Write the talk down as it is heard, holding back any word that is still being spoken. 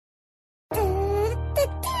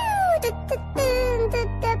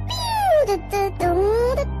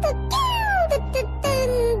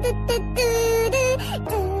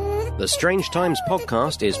The Strange Times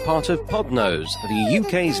podcast is part of Podnose, the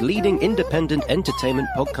UK's leading independent entertainment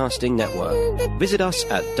podcasting network. Visit us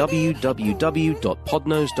at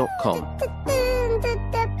www.podnose.com.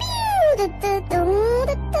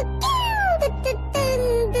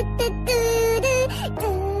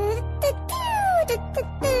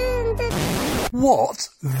 What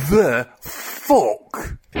the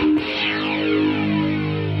fuck?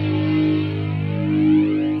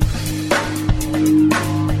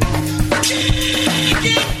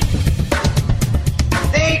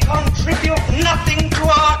 They contribute nothing to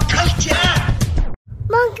our culture.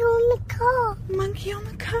 Monkey on the car. Monkey on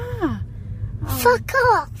the car. Fuck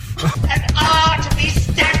off. And are to be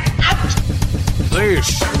stamped out.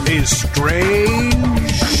 This is Strange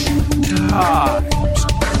Times.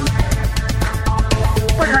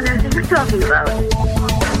 What on earth are you talking about?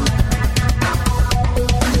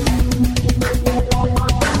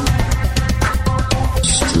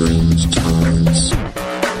 Strange Times.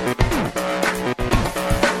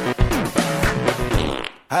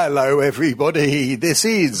 Hello, everybody. This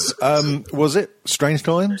is, was it Strange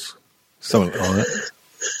Times? Something like that.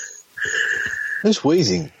 Who's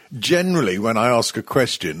wheezing? Generally, when I ask a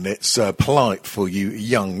question, it's polite for you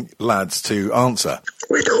young lads to answer.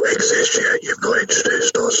 We don't exist yet. You've not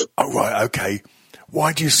introduced us. Oh, right, okay.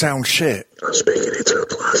 Why do you sound shit? I'm speaking into a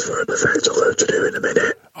platform effect. I'll learn to do in a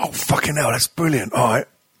minute. Oh, fucking hell, that's brilliant. All right.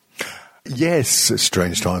 Yes,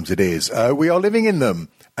 Strange Times it is. We are living in them,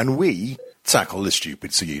 and we tackle the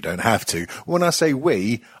stupid so you don't have to. When I say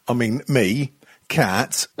we, I mean me,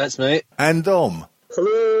 Kat. That's me. And Dom.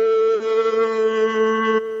 Hello.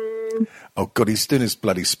 Oh, God, he's doing his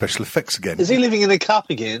bloody special effects again. Is he living in a cup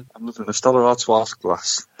again? I'm living in a Stella Artois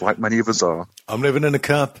glass, like many of us are. I'm living in a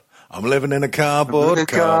cup. I'm living in a cardboard cup.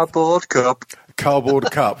 Cardboard cup. Cardboard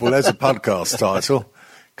cup. Well, there's a podcast title,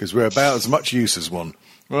 because we're about as much use as one.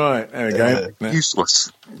 Right, there we go. Useless.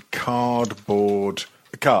 Cardboard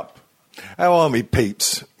cup. How are we,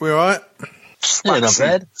 peeps? We all right? Yeah, not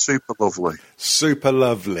bad. Super lovely. Super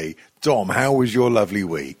lovely. Dom, how was your lovely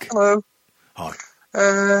week? Hello. Hi.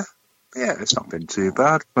 Yeah, it's not been too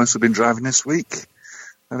bad. Mostly been driving this week.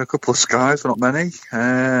 Had a couple of skies, but not many.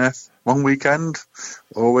 Long weekend,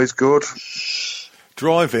 always good.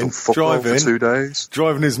 Driving for 2 days.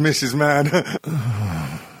 Driving is Mrs. Man.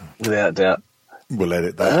 Without doubt. We'll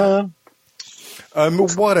edit that.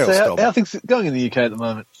 What else, So Dom? how are things going in the UK at the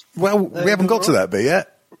moment? Well, we haven't got to that bit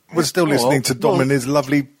yet. We're still listening to Dom and his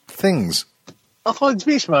lovely things. I thought he'd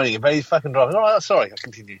be moaning about his fucking driving. All right, sorry, I'll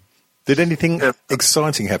continue. Did anything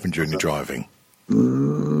exciting happen during your driving?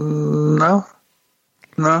 No,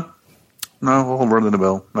 all run of the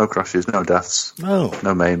mill. No crashes, no deaths, No.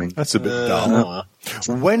 no maiming. That's a bit dull.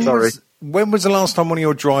 When Sorry. was the last time one of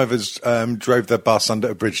your drivers drove their bus under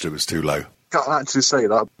a bridge that was too low? Can't actually say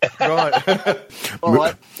that. Right. All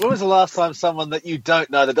right, when was the last time someone that you don't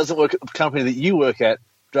know that doesn't work at the company that you work at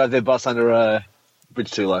drove their bus under a bridge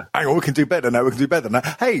too low? Hang on, we can do better than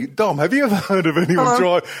that. Hey, Dom, have you ever heard of anyone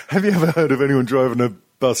driving a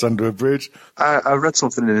bus under a bridge? I read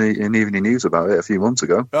something in Evening News about it a few months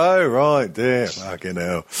ago. Oh, right, dear. Fucking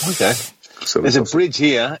hell. Okay. So There's a bridge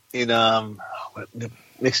here in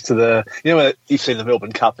next to the, you know where you've seen the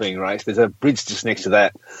Melbourne Cup being raced. There's a bridge just next to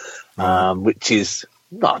that, which is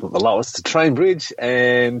not the lowest. It's a train bridge,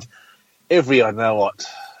 and I think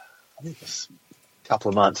it's a couple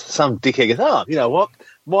of months, some dickhead goes, you know what?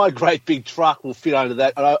 My great big truck will fit under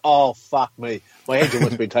that. And oh, fuck me. My engine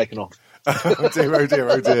must have been taken off. Oh,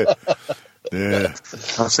 dear. Yeah.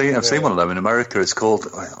 I've seen one of them in America. It's got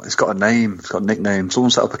a name, it's got a nickname.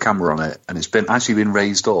 Someone set up a camera on it, and it's actually been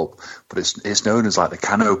raised up, but it's known as like the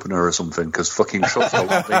can opener or something, because fucking trucks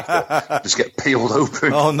just get peeled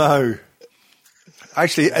open. Oh, no.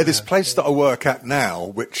 Actually, at this place that I work at now,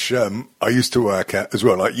 which I used to work at as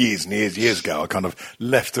well, like years and years ago, I kind of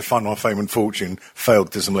left to find my fame and fortune, failed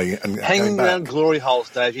dismally, and hanging around glory holes,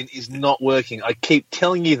 Davian, is not working. I keep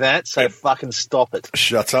telling you that, so fucking stop it.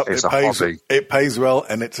 Shut up! It's it a pays. hobby. It pays well,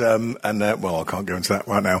 and it's well, I can't go into that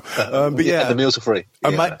right now. But yeah, the meals are free.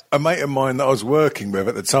 A mate of mine that I was working with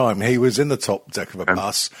at the time, he was in the top deck of a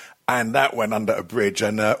bus, and that went under a bridge,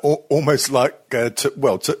 and almost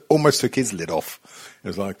almost took hhis lid off. It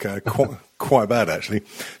was like quite bad, actually.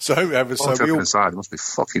 So we inside, it must be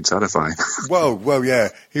fucking terrifying. Well, yeah,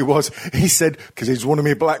 he was. He said, because he's one of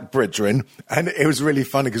my black brethren, and it was really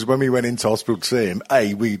funny because when we went into hospital to see him,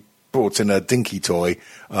 we brought in a dinky toy.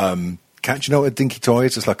 Can't you know what a dinky toy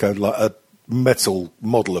is? It's like a metal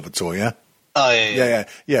model of a toy, yeah? Oh, yeah.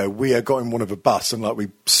 Yeah. We got in one of a bus and we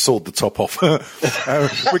sawed the top off. We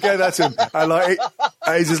gave that to him.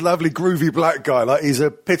 And he's this lovely groovy black guy. He's a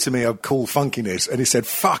epitome of cool funkiness. And he said,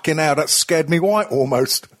 "Fucking hell, that scared me white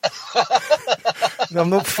almost." I'm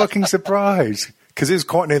not fucking surprised because it was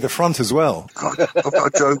quite near the front as well. I've got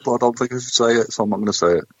a joke, but I don't think I should say it, so I'm not going to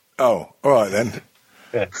say it. Oh, all right then.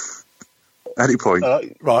 Yeah. Eddie Point.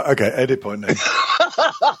 Right, okay, Eddie Point then.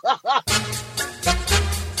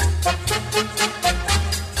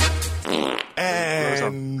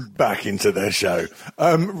 And back into the show.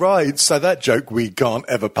 Right, so that joke we can't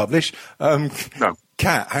ever publish. No.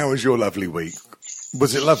 Kat, how was your lovely week?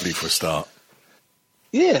 Was it lovely for a start?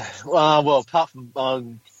 Yeah. Well, apart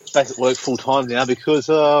from back at work full time now because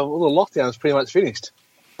all the lockdown is pretty much finished.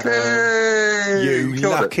 You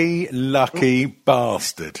lucky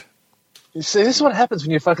bastard. You see, this is what happens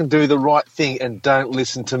when you fucking do the right thing and don't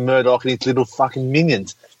listen to Murdoch and his little fucking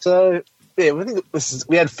minions. So, yeah,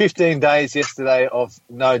 we had 15 days yesterday of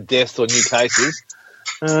no deaths or new cases.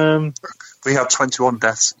 We had 21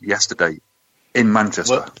 deaths yesterday in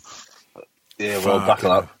Manchester.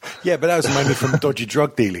 Buckle up. Yeah, but that was mainly from dodgy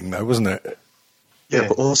drug dealing, though, wasn't it? Yeah,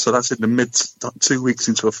 but also that's in the mid 2 weeks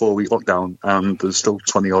into a 4-week lockdown, and there's still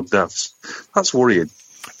 20-odd deaths. That's worrying.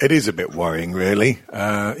 It is a bit worrying, really.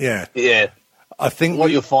 Yeah. Yeah. I think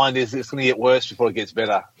what you'll find is it's going to get worse before it gets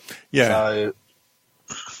better. Yeah. So,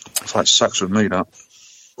 it's like sex with me, that.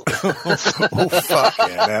 Oh, fuck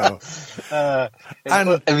yeah, now.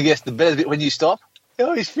 And I guess the better bit when you stop.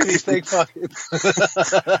 Oh, he's finished. Thank fuck.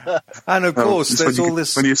 And of course, there's all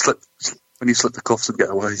this when you slip the cuffs and get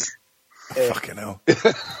away. Fucking hell.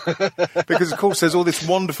 Because, of course, there's all this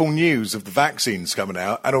wonderful news of the vaccines coming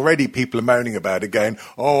out, and already people are moaning about it, going,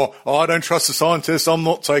 oh, I don't trust the scientists, I'm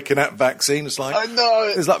not taking that vaccine. It's like, I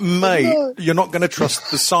know. It's like, mate, you're not going to trust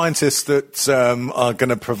the scientists that are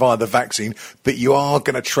going to provide the vaccine, but you are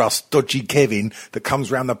going to trust dodgy Kevin that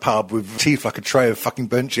comes round the pub with teeth like a tray of fucking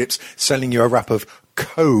burnt chips, selling you a wrap of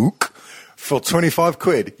Coke for 25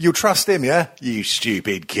 quid. You'll trust him, yeah? You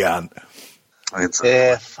stupid cunt.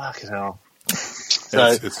 Yeah, fucking hell.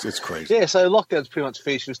 So, it's crazy. Yeah, so lockdown's pretty much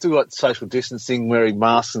finished. We've still got social distancing, wearing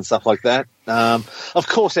masks and stuff like that. Of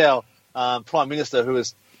course, our Prime Minister, who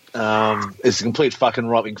is a complete fucking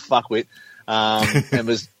right-wing fuckwit, and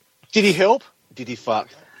did he help? Did he fuck?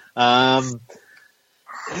 Of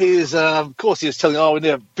course, he was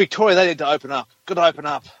telling, Victoria, they need to open up. Got to open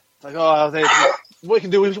up. Like, we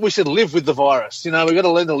should live with the virus. We've got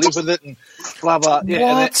to learn to live with it and blah, blah.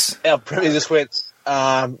 Yeah, what? And our Premier just went,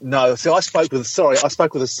 no. So I spoke with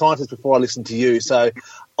a scientist before I listened to you, so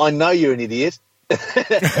I know you're an idiot.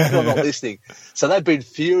 I'm not listening. So they've been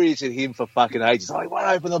furious at him for fucking ages. He won't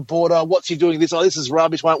open the border. What's he doing this? This is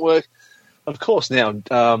rubbish, won't work. Of course, now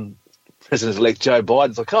President-elect Joe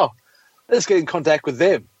Biden's like, let's get in contact with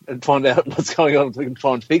them and find out what's going on so we can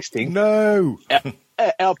try and fix things. No.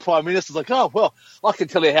 Our Prime Minister's like, I can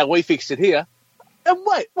tell you how we fixed it here. And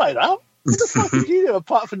wait up. What the fuck did you do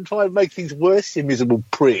apart from try and make things worse, you miserable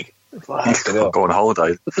prick? Go on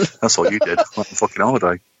holiday. That's what you did. On fucking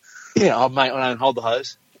holiday. Yeah, mate, I don't hold the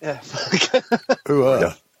hose. Yeah.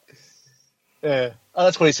 Yeah. Oh,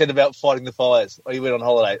 that's what he said about fighting the fires. He went on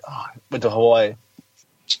holiday. Went to Hawaii.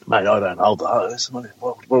 Mate, I don't hold the hose. What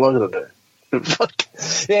am I going to do?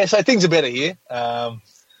 Yeah, so things are better here.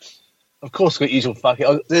 Of course, we've got usual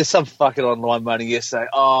fucking. There's some fucking online moaning yesterday.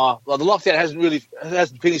 The lockdown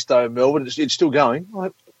hasn't finished though in Melbourne. It's still going.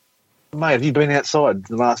 Like, mate, have you been outside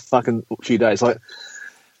the last fucking few days? Like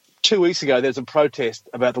 2 weeks ago, there was a protest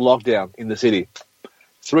about the lockdown in the city.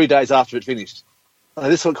 3 days after it finished, and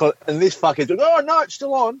this fucker's like, oh no, it's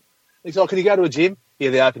still on. He's like, can you go to a gym?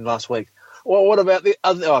 Yeah, they opened last week. Well, what about the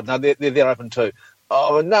other? Oh no, they're open too.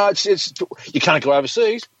 Oh no, it's you can't go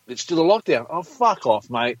overseas. It's still a lockdown. Oh, fuck off,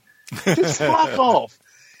 mate. Just fuck off.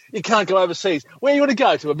 You can't go overseas. Where you want to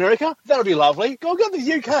go? To America? That would be lovely. Go to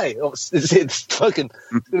the UK. It's fucking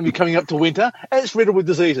going to be coming up to winter, and it's riddled with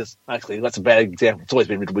diseases. Actually, that's a bad example. It's always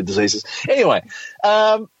been riddled with diseases. Anyway,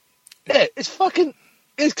 it's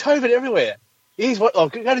COVID everywhere. Go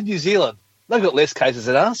to New Zealand. They've got less cases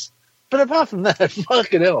than us. But apart from that,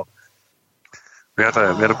 fucking hell. We had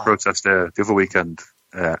a protest there the other weekend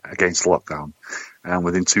against lockdown. And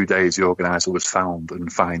within 2 days, the organiser was found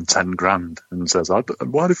and fined 10 grand and says, why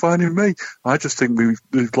are they fining me? I just think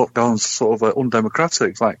these lockdowns sort of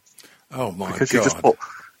undemocratic. It's like, oh my because God. You just put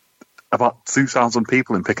about 2,000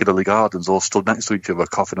 people in Piccadilly Gardens all stood next to each other,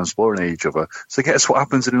 coughing and spluttering at each other. So guess what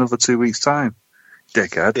happens in another 2 weeks' time?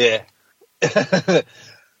 Dickhead. Yeah.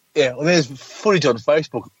 Yeah, well, there's footage on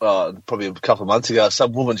Facebook probably a couple of months ago.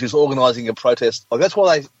 Some woman, she was organising a protest. Like, that's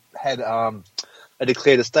why they had they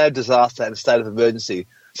declared a state of disaster and a state of emergency.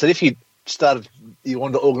 So if you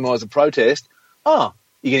wanted to organise a protest, you're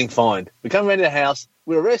getting fined. We come around to your house,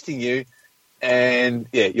 we're arresting you, and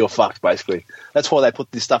you're fucked, basically. That's why they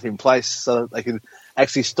put this stuff in place, so that they can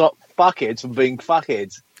actually stop fuckheads from being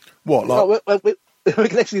fuckheads. What, like? We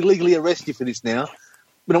can actually legally arrest you for this now.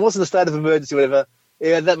 But it wasn't a state of emergency or whatever.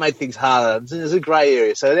 Yeah, that made things harder. There's a grey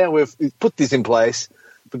area. So now we've put this in place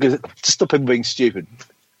because to stop people being stupid.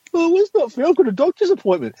 Oh, it's not fair. I've got a doctor's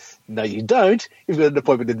appointment. No, you don't. You've got an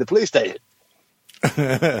appointment in the police station.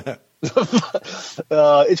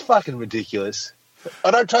 It's fucking ridiculous.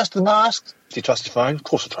 I don't trust the masks. Do you trust your phone? Of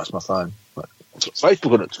course I trust my phone.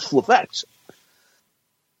 Facebook on it's full of facts.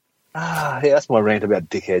 That's my rant about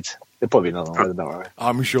dickheads. There'll probably be another one, don't worry.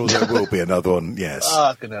 I'm sure there will be another one, yes.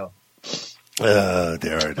 Fucking hell. Oh,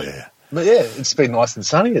 dear. But yeah, it's been nice and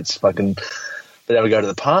sunny. It's fucking been able to go to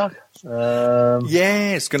the park.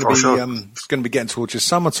 It's going to be it's going to be getting towards your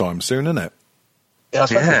summertime soon, isn't it? Yeah, I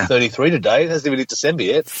was fucking 33 today. It hasn't even hit December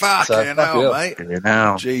yet. Fucking hell, mate.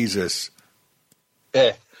 Now. Jesus.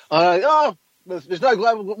 Yeah. There's no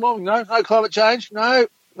global warming, no climate change, no.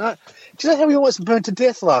 Do you know how we almost burned to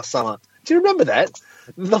death last summer? Do you remember that?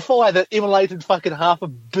 The fire that immolated fucking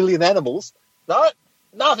 500 million animals? No,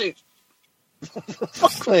 nothing.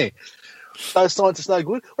 Fuck me. Those scientists no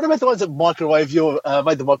good. What about the ones that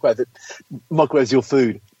made the microwave that microwaves your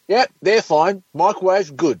food? Yeah, they're fine. Microwaves,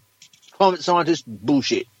 good. Climate scientists,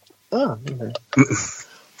 bullshit. Oh, okay.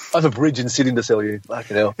 I have a bridge in Sydney to sell you.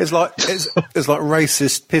 Fucking hell. It's like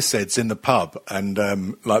racist pissheads in the pub, and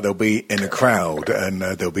like they'll be in a crowd and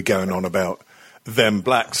they'll be going on about them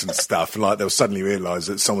blacks and stuff, and like they'll suddenly realise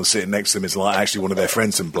that someone sitting next to them is like actually one of their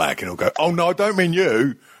friends in black, and he'll go, "Oh no, I don't mean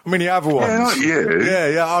you. I mean the other ones." Yeah, not you.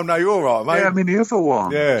 Yeah. Oh no, you're all right, mate. Yeah, I mean the other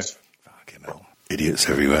one. Yeah. Fucking hell. Idiots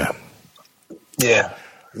everywhere. Yeah.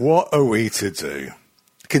 What are we to do?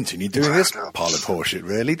 Continue doing this pile of horseshit,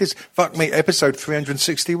 really? This, fuck me, episode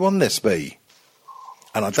 361 this be.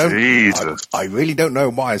 And I really don't know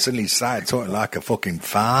why I suddenly started talking like a fucking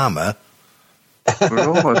farmer. We're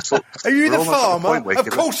almost Are you the farmer? Of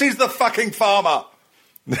course he's the fucking farmer.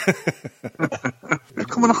 We've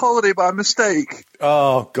come on a holiday by mistake.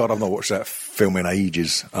 Oh, God, I've not watched that film in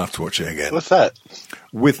ages. I have to watch it again. What's that?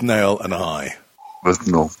 With Nail and I. With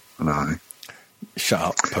Nail and I. Shut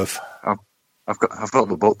up, Puff. I've got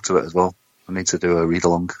the book to it as well. I need to do a read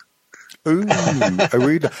along. Ooh, a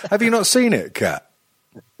read. Have you not seen it, Kat?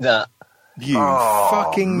 Nah. You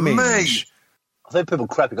fucking minge. I've heard people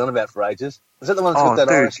crapping on about for ages. Is that the one that's got that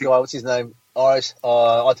Irish guy? What's his name? Irish.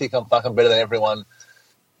 I think I'm fucking better than everyone.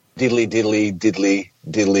 Diddly.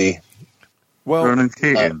 Well, Ronan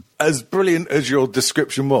Keating. As brilliant as your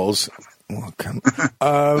description was, no,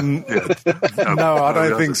 I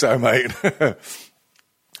don't think so, mate.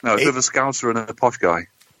 No, it's with a Scouser and a posh guy.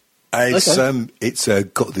 It's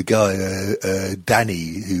got the guy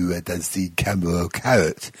Danny who does the Camberwell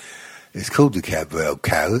Carrot. It's called the Camberwell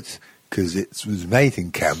Carrot because it was made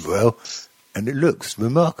in Camberwell and it looks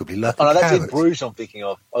remarkably like a carrot. That's in Bruges I'm thinking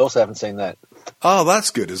of. I also haven't seen that. Oh, that's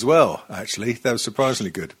good as well, actually. That was surprisingly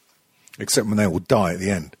good. Except when they all die at the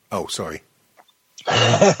end. Oh, sorry.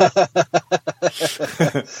 That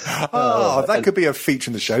could be a feature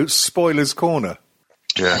in the show. Spoilers Corner.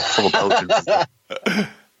 Yeah, full of Belgians.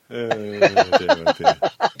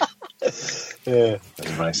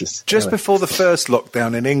 Racist. Just before the first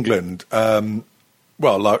lockdown in England,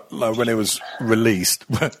 like when it was released,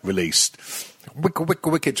 wicked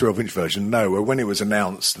 12-inch version. No, when it was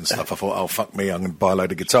announced and stuff, I thought, oh fuck me, I'm going to buy a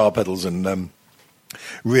load of guitar pedals and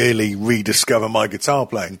really rediscover my guitar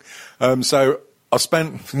playing. So I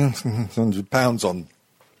spent £100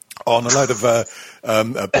 on a load of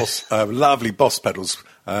lovely Boss pedals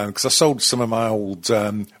because I sold some of my old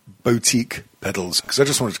boutique pedals because I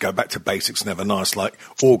just wanted to go back to basics and have a nice, like,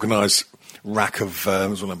 organised rack of it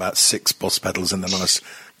was one about 6 Boss pedals in a nice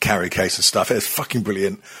carry case and stuff. It's fucking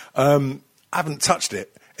brilliant. I haven't touched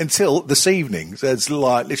it until this evening. So it's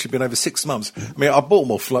like literally been over 6 months. I mean, I bought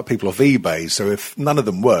them off people off eBay, so if none of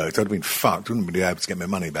them worked, I'd have been fucked. I wouldn't be able to get my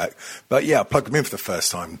money back. But yeah, I plugged them in for the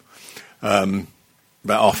first time. About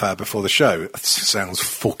half hour before the show. It sounds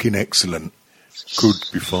fucking excellent. Could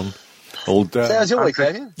be fun. How's your week,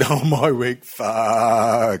 Daniel? Oh, my week,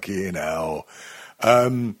 fucking hell.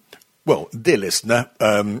 Well, dear listener,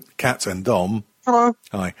 Kat and Dom. Hello.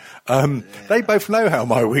 Hi. They both know how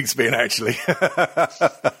my week's been, actually.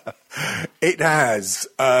 It has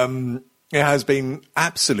been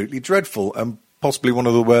absolutely dreadful and possibly one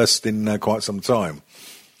of the worst in quite some time.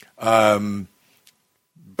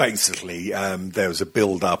 Basically, there was a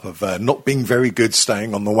build-up of not being very good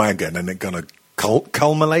staying on the wagon, and it kind of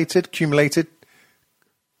accumulated.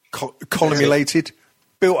 Columulated?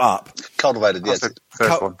 Built up? Cultivated, yes.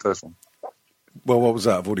 First one. Well, what was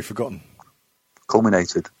that? I've already forgotten.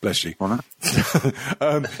 Culminated. Bless you. Wasn't it?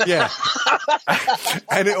 Yeah.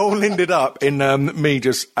 And it all ended up in me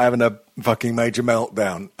just having a fucking major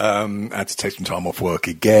meltdown. I had to take some time off work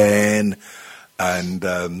again. And,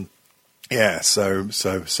 so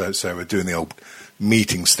we're doing the old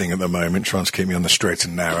meetings thing at the moment, trying to keep me on the straight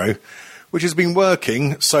and narrow, which has been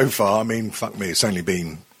working so far. I mean, fuck me, it's only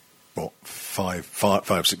been,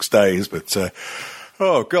 5-6 days, but...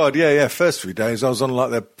 oh, God, yeah. First 3 days, I was on, like,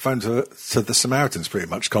 the phone to the Samaritans pretty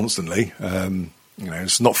much constantly.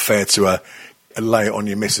 It's not fair to lay it on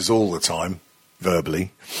your missus all the time,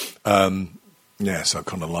 verbally. So I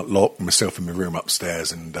kind of, like, locked myself in my room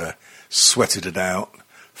upstairs and sweated it out,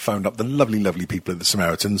 phoned up the lovely, lovely people at the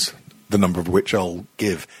Samaritans, the number of which I'll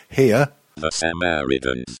give here. The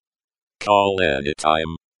Samaritans. Call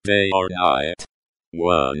anytime, day or night.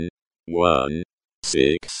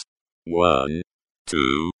 116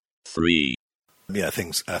 123. Yeah,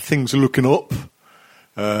 things are looking up.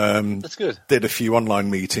 That's good. Did a few online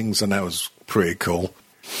meetings, and that was pretty cool.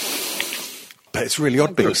 But it's really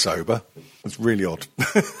odd being sober. It's really odd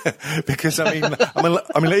because I mean,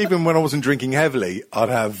 even when I wasn't drinking heavily, I'd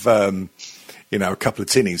have a couple of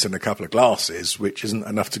tinnies and a couple of glasses, which isn't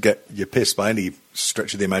enough to get you pissed by any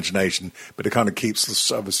stretch of the imagination, but it kind of keeps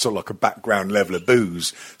sort of like a background level of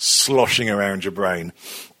booze sloshing around your brain.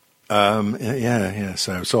 So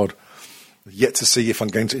it's odd. Yet to see if I'm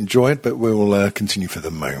going to enjoy it, but we'll continue for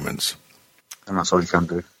the moment. And that's all you can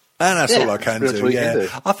do. And that's all I can do, Can do.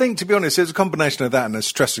 I think, to be honest, there's a combination of that and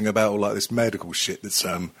stressing about all like this medical shit that's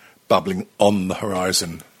bubbling on the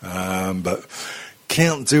horizon. But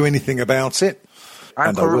can't do anything about it.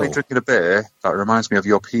 I'm currently drinking a beer that reminds me of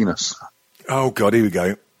your penis. Oh, God, here we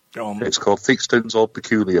go. It's called Theakston's Old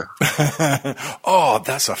Peculiar. Oh,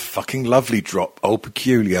 that's a fucking lovely drop. Old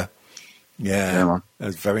Peculiar. Yeah, man.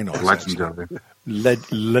 That's very nice. Legendary.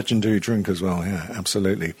 Legendary drink as well, yeah,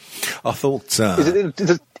 absolutely. I thought... Is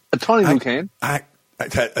it a tiny little can? A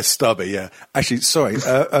stubby, yeah. Actually, sorry,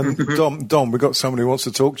 Dom, we've got someone who wants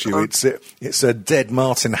to talk to you. It's a dead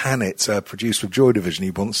Martin Hannett, produced with Joy Division. He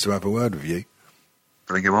wants to have a word with you.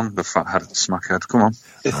 Bring him on, the fat-headed smackhead. Come on.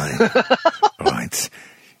 Right.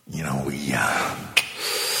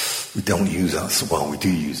 We don't use that. Well, we do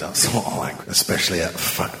use that sort of like, especially at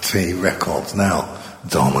Factory Records. Now,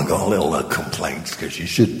 Dom, I got a little complaint because you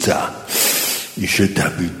should be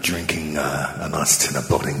drinking a nice tin of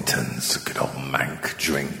Boddingtons, a good old mank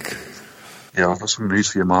drink. Yeah, I've got some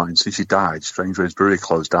news for you, Martin. Since she died, Strangeways Brewery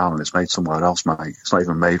closed down and it's made somewhere else, mate. It's not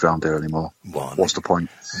even made round here anymore. What's the point?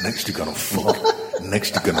 Next you're gonna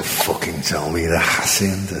fucking tell me the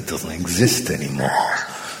Hacienda doesn't exist anymore.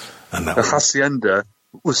 And the Hacienda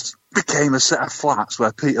became a set of flats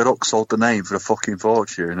where Peter Hook sold the name for a fucking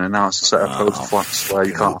fortune, and now it's a set of post flats where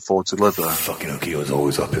you can't afford to live there. Fucking Hookie was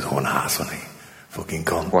always up his own ass, wasn't he? Fucking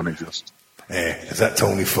con. Wasn't he just? Has that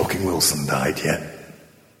Tony fucking Wilson died yet?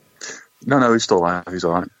 No, he's still alive. He's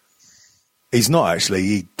all right. He's not, actually.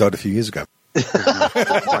 He died a few years ago.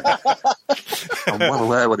 I'm well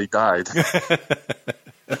aware when he died. Way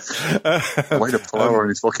to flower in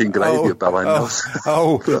his fucking gravy,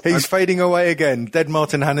 he's fading away again. Dead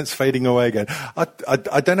Martin Hannett's fading away again.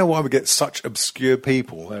 I don't know why we get such obscure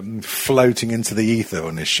people floating into the ether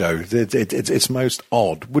on this show. It's most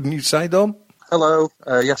odd, wouldn't you say, Dom? Hello.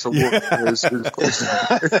 Yes, I would.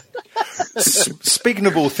 Speaking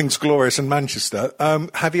of all things glorious in Manchester,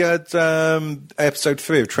 have you heard episode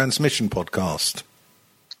 3 of Transmission podcast?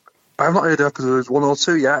 I've not heard episodes 1 or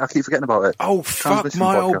 2 yet. I keep forgetting about it. Oh, fuck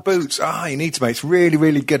my old boots. You need to, mate. It's really,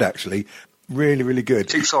 really good, actually. Really, really good.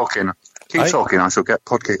 Keep talking. I shall get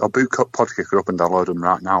Podkick. I'll boot Podkicker up and download them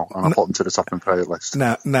right now, and I'll put them to the top of the playlist.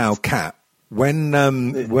 Now, Kat, when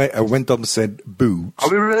Dom said boots... Are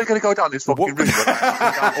we really going to go down this fucking route?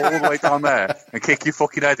 All the way down there and kick your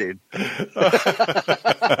fucking head in?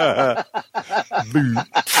 Boot.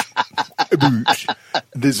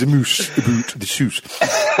 There's a moose. A boot. The shoes.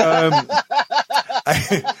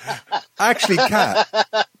 Actually, Kat,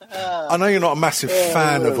 I know you're not a massive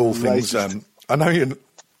fan of all things. I know you're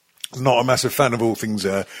not a massive fan of all things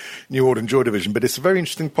New Order and Joy Division, but it's a very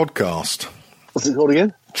interesting podcast. What's it called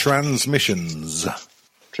again? Transmissions. Oh,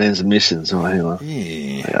 hang on.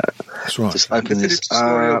 Yeah. That's right. Just open this.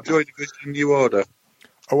 Joy Division New Order.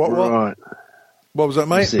 Oh, what? Right. What was that,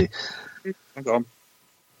 mate? Hang on.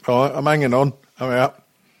 All right, I'm hanging on. Hurry up.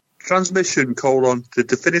 Transmission, the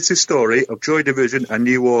definitive story of Joy Division and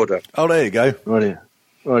New Order. Oh, there you go.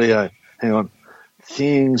 Rightio. Hang on.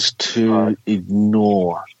 Things to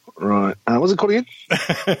ignore. Right. What's it called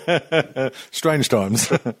again? Strange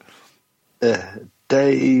Times.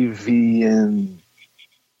 Davy and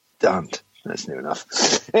Dunt. That's near enough.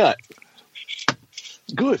 Anyway,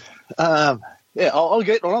 good. I'll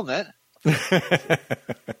get on that.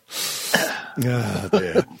 Oh,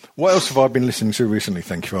 dear. What else have I been listening to recently?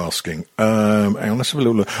 Thank you for asking. Hang on, let's have a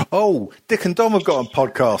little look. Oh, Dick and Dom have got a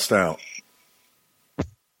podcast out.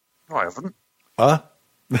 No, I haven't. Huh?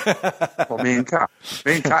 Well, me and Kat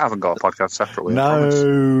haven't got a podcast separately.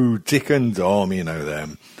 No, Dick and Dom, you know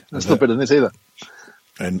them. That's not better than this either.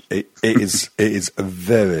 And it is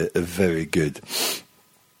very, very good.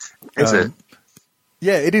 Is it?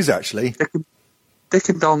 Yeah, it is actually. Dick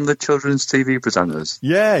and Dom, the children's TV presenters.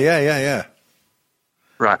 Yeah.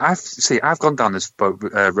 Right, I've gone down this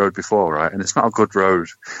road before, right, and it's not a good road.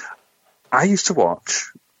 I used to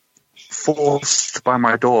watch, forced by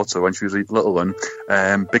my daughter when she was a little one,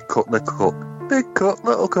 Big Cook, Little Cook. Big Cook,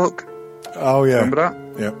 Little Cook. Oh, yeah. Remember that?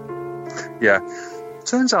 Yeah. Yeah.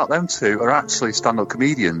 Turns out them two are actually stand-up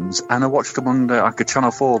comedians, and I watched them on like a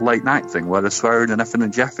Channel 4 late night thing where they're swearing and effing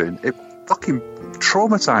and jeffing. It fucking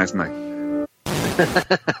traumatised me.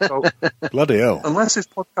 So, bloody hell. Unless this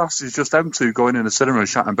podcast is just them two going in the cinema and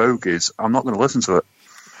shouting bogies, I'm not going to listen to it.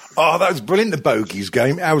 Oh, that was brilliant, the Bogies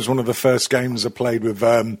game. That was one of the first games I played with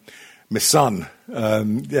my son.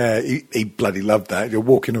 He bloody loved that. You're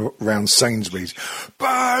walking around Sainsbury's.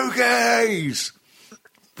 Bogies!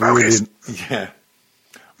 Brilliant. Yeah.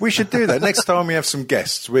 We should do that. Next time we have some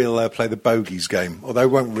guests, we'll play the Bogies game. Although it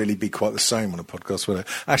won't really be quite the same on a podcast, will it?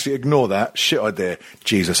 Actually, ignore that. Shit idea.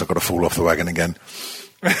 Jesus, I've got to fall off the wagon again.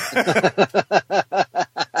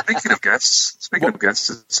 Speaking of guests,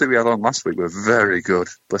 the two we had on last week were very good.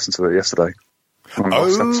 Listened to it yesterday.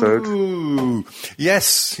 Last episode.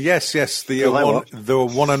 Yes. The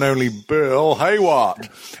one and only Bill Hayward.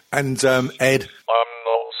 And Ed. I'm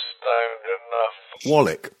not stoned enough.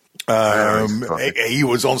 Wallach. He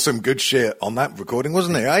was on some good shit on that recording,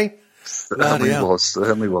 wasn't he, eh? Certainly was.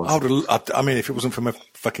 I mean, if it wasn't for my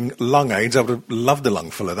fucking lung aids, I would have loved a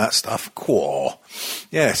lungful of that stuff. Quaw.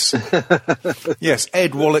 Yes. Yes,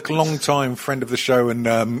 Ed Wallach, long-time friend of the show and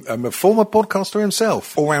a former podcaster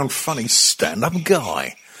himself. All-round funny stand-up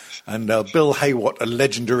guy. And Bill Hayward, a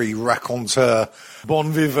legendary raconteur,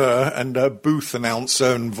 bon vivant and booth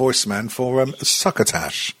announcer and voice man for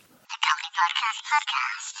Succotash.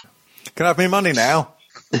 Can I have my money now?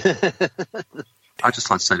 I'd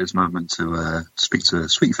just like to take this moment to speak to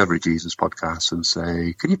Sweet February Jesus podcast and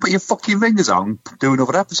say, can you put your fucking ringers on, do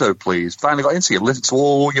another episode, please? Finally got into you, listen to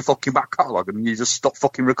all your fucking back catalogue and you just stop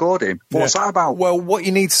fucking recording. What's that about? Well, what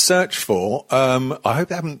you need to search for, I hope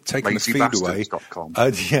they haven't taken the feed away.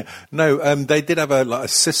 They did have a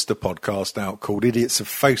sister podcast out called Idiots of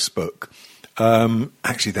Facebook.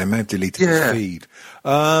 Actually, they may have deleted the feed.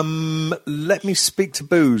 Let me speak to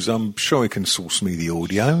Booze. I'm sure he can source me the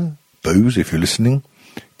audio. Booze, if you're listening,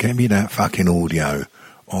 get me that fucking audio.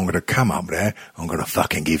 I'm going to come up there. I'm going to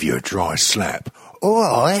fucking give you a dry slap. All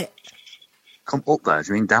right. Come up there? Do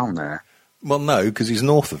you mean down there? Well, no, because he's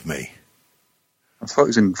north of me. I thought he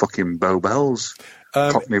was in fucking Bow Bells.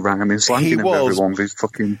 Cockney rang and slanging everyone with his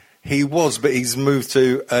fucking... He was, but he's moved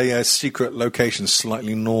to a secret location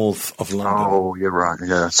slightly north of London. Oh, you're right.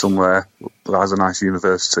 Yeah, somewhere that has a nice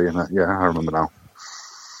university in it. Yeah, I remember now.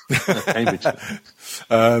 Cambridge.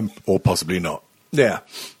 Or possibly not. Yeah.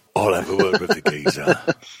 I'll have a word with the geezer.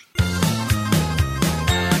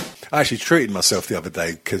 I actually treated myself the other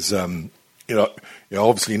day because, you're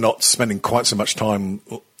obviously not spending quite so much time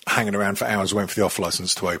hanging around for hours waiting for the off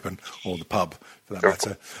licence to open, or the pub, for that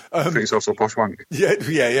matter. I think it's also posh wank. Yeah.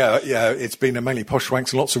 It's been mainly posh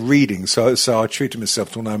wanks and lots of reading, so I treated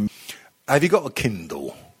myself to have you got a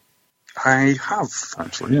Kindle? I have,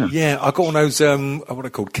 actually, yeah. Yeah, I got one of those, what are they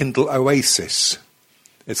called, Kindle Oasis.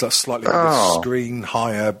 It's like slightly bigger screen,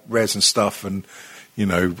 higher res and stuff, and,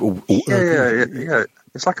 Yeah.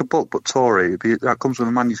 It's like a book, but Tory. That comes with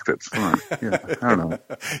a manuscript. Right? Yeah, I don't know.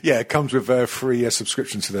 Yeah, it comes with a free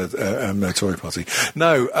subscription to the Tory party.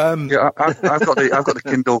 No, yeah, I've got the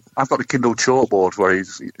Kindle. I've got the Kindle chalkboard where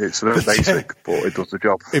it's very basic, but it does the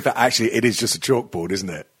job. In fact, actually, it is just a chalkboard, isn't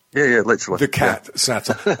it? Yeah, literally. The cat sat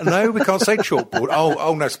on. No, we can't say chalkboard.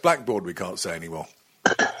 Oh no, it's blackboard. We can't say anymore.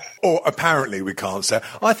 Or apparently we can't say.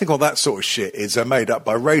 I think all that sort of shit is made up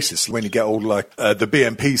by racists. When you get all like the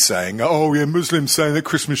BNP saying, "Oh yeah, Muslims saying that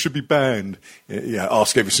Christmas should be banned." Yeah,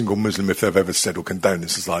 ask every single Muslim if they've ever said or condoned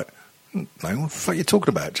this. It's like, no, what the fuck are you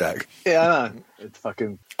talking about, Jack? Yeah, I know. It's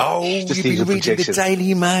fucking. Oh, you've been reading the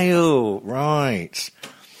Daily Mail, right?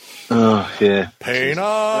 Oh yeah.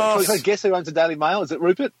 Peanuts. Can I guess who owns the Daily Mail? Is it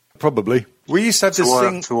Rupert? Probably. We used to have this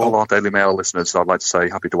thing... To all our Daily Mail listeners, I'd like to say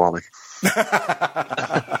Happy Diwali.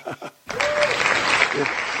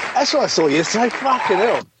 That's what I saw yesterday. Fucking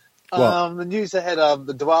hell. What? The news they had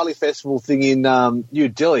the Diwali festival thing in New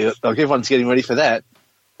Delhi. Like everyone's getting ready for that.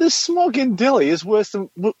 The smog in Delhi is worse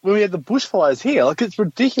than when we had the bushfires here. Like, it's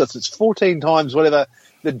ridiculous. It's 14 times whatever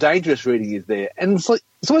the dangerous reading is there. And it's like,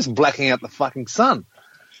 it's almost blacking out the fucking sun.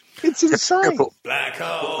 It's insane. Black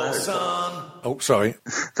hole sun. Oh, sorry.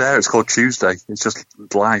 There, it's called Tuesday. It's just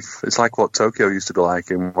life. It's like what Tokyo used to be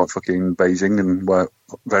like and what fucking Beijing and where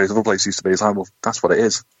various other places used to be. It's like, well, that's what it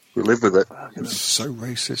is. We live with it. It's so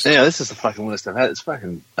racist. Yeah, this is the fucking worst I've had.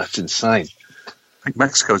 That's insane. I think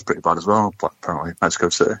Mexico's pretty bad as well, apparently. Mexico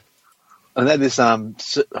City. And then this a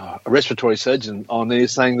respiratory surgeon on there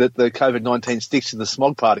saying that the COVID-19 sticks to the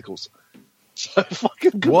smog particles. So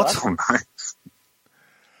fucking good. What? Oh, nice.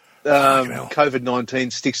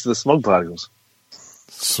 COVID-19 sticks to the smog particles.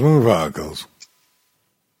 Smog particles.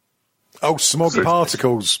 Oh, smog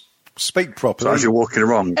particles. Speak properly. So as you're walking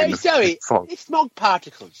around in the fog. It's smog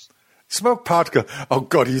particles. Smog particle. Oh,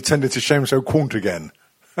 God, you tended to shame so quant again.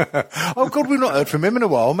 Oh, God, we've not heard from him in a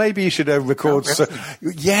while. Maybe you should record...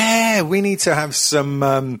 yeah, we need to have some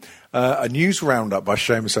a news roundup by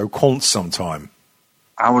Seamus O'Quant sometime.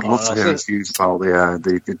 I would love to hear his views about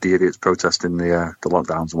the idiots protesting the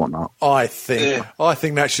lockdowns and whatnot. I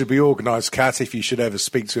think that should be organised, Kat, if you should ever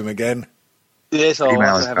speak to him again. Yes, I'll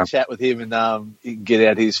have a chat with him and he can get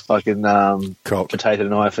out his fucking potato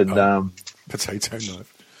knife and... potato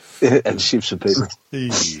knife. And shoot some people.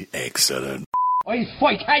 Excellent. I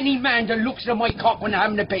fight any man that looks at my cock when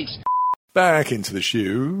I'm in the base. Back into the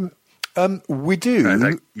shoe. We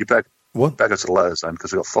do... You better what? Go to the letters then,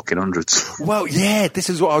 because we've got fucking hundreds. Well, yeah, this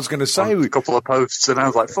is what I was going to say. A couple of posts, and I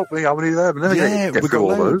was like, fuck me, how many there? And then we've got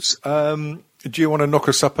all those. Do you want to knock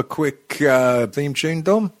us up a quick theme tune,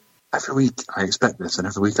 Dom? Every week I expect this, and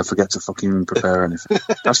every week I forget to fucking prepare anything.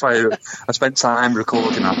 That's why I spent time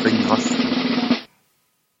recording that thing.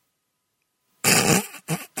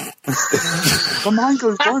 My mind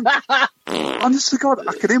goes blank. Honest to God,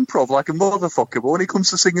 I can improv like a motherfucker, but when it comes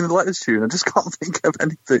to singing the letters tune, I just can't think of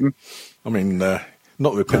anything. I mean, not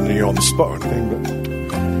that putting you on the spot or anything,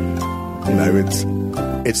 but you know,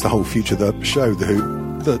 it's the whole future of the show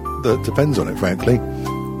that depends on it, frankly.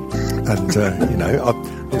 And you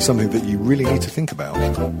know, it's something that you really need to think about.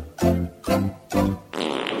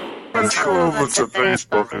 Let's go over to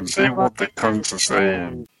Facebook and see what the cunts are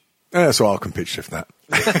saying. So I can pitch shift that.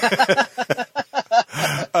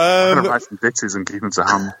 I'm going to write some ditties and keep them to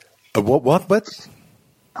hand. What?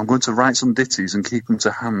 I'm going to write some ditties and keep them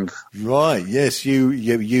to hand. Right, yes,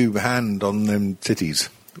 you hand on them titties.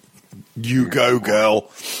 You go, girl.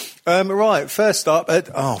 Right, first up,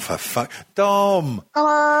 for fuck. Dom!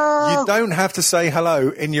 Hello! You don't have to say hello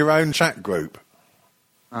in your own chat group.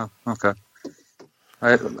 Oh, okay.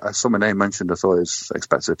 I saw my name mentioned, I thought it was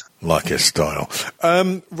expected. Like his style.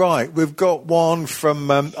 Right, we've got one from,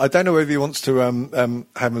 I don't know whether he wants to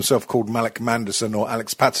have himself called Malik Manderson or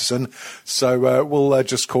Alex Patterson, so we'll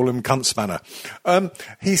just call him Cunt Spanner.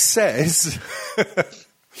 He says,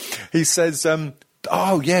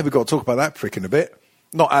 oh yeah, we've got to talk about that prick in a bit.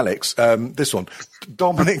 Not Alex, this one.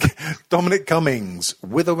 Dominic Cummings,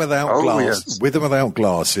 with or without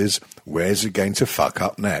glasses, where's he going to fuck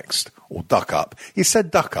up next? Or duck up. He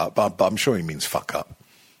said duck up, but I'm sure he means fuck up.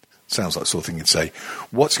 Sounds like the sort of thing you'd say.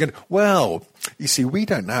 What's going to... Well, you see, we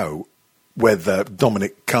don't know whether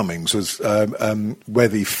Dominic Cummings was...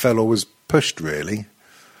 whether he fell or was pushed, really.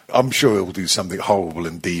 I'm sure he'll do something horrible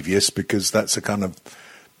and devious because that's the kind of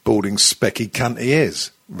balding, specky cunt he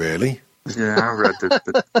is, really. Yeah,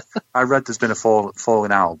 I read there's been a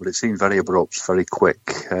falling out, but it seems very abrupt, very quick.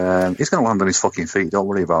 He's going to land on his fucking feet, don't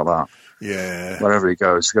worry about that. Yeah. Wherever he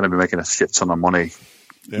goes, he's going to be making a shit ton of money,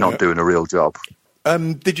 not doing a real job.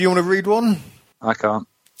 Did you want to read one? I can't.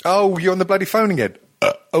 Oh, you're on the bloody phone again.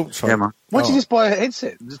 Sorry. Yeah, man. Why don't you just buy a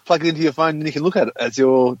headset? Just plug it into your phone and you can look at it as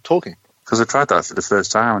you're talking. Because I tried that for the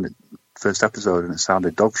first time, first episode, and it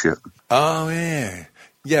sounded dog shit. Oh, yeah.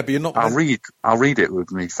 Yeah, but you're not... I'll read it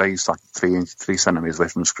with my face like 3 centimetres away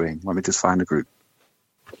from the screen. Let me just find a group.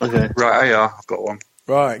 Okay. Right, I've got one.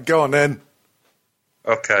 Right, go on then.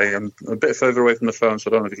 Okay, I'm a bit further away from the phone, so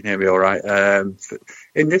I don't know if you can hear me all right.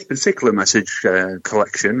 In this particular message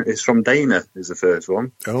collection, it's from Dana, is the first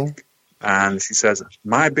one. Oh. And she says,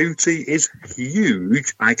 my booty is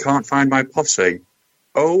huge. I can't find my posse.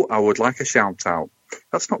 Oh, I would like a shout-out.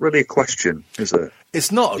 That's not really a question, is it?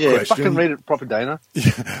 It's not a question. Fucking read it proper, Dana.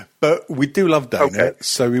 Yeah, but we do love Dana,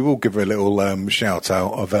 so we will give her a little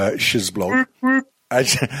shout-out of Shizblog,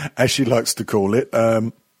 as she likes to call it.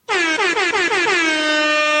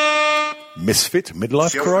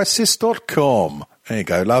 misfitmidlifecrisis.com. There you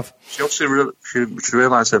go, love. She obviously she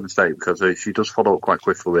realised her mistake because she does follow up quite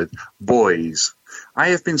quickly with, boys, I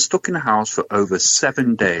have been stuck in the house for over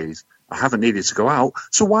 7 days. I haven't needed to go out,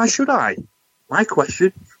 so why should I? My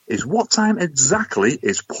question is, what time exactly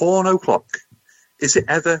is porn o'clock? Is it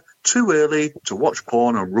ever too early to watch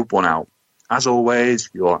porn and rub one out? As always,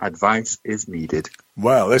 your advice is needed.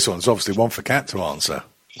 Well, this one's obviously one for Kat to answer.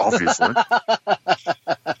 Obviously.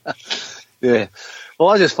 Yeah. Well,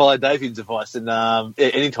 I just follow David's advice, and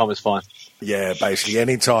any time is fine. Yeah, basically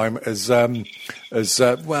any time as try and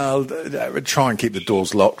keep the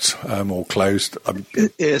doors locked or closed.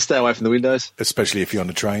 Yeah, stay away from the windows. Especially if you're on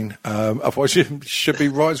a train. Otherwise, you should be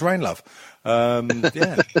right as rain, love.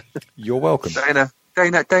 Yeah, you're welcome. Dana.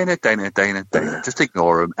 Just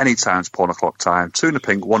ignore them. Any time's porn o'clock time. 2 in the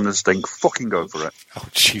pink, 1 in the stink. Fucking go for it. Oh,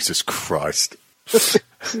 Jesus Christ.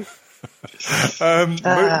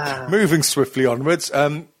 Moving swiftly onwards.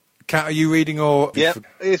 Kat, are you reading or... Yeah,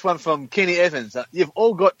 here's one from Kenny Evans. You've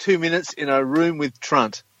all got 2 minutes in a room with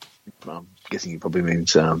Trump. I'm guessing he probably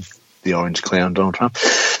means the orange clown, Donald Trump.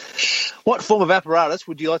 What form of apparatus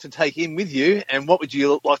would you like to take in with you, and what would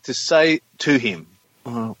you like to say to him?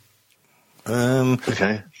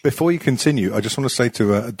 Okay. Before you continue, I just want to say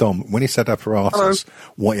to Dom, when he said apparatus,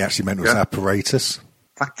 what he actually meant was apparatus.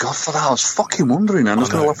 Thank God for that. I was fucking wondering. I was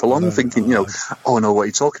going to laugh along thinking, oh, no, what are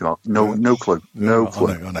you talking about? No clue. No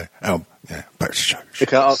clue. I know. Oh, yeah, back to show.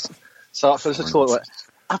 Okay, so let's call it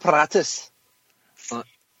apparatus.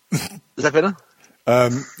 Is that better?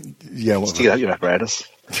 Yeah. What? Stick it up your apparatus.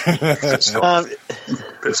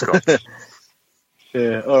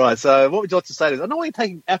 Yeah, all right. So what would you like to say to him? I don't want you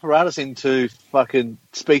taking apparatus in to fucking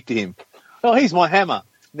speak to him. Oh, here's my hammer.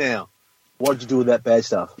 Now, what did you do with that bad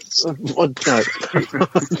stuff? No.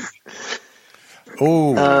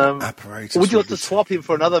 Apparatus. Would you like to swap him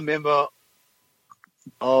for another member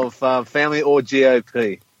of family or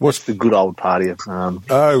GOP? What's the good old party? Oh,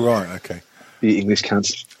 right, okay. The English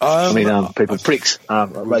cunts. People, pricks.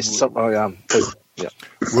 People. Yeah.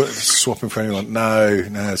 Swapping for anyone?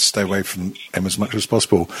 No, stay away from him as much as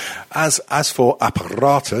possible. As for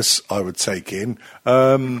apparatus, I would take in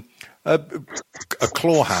a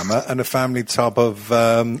claw hammer and a family tub of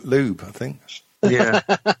lube, I think. Yeah.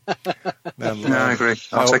 I agree.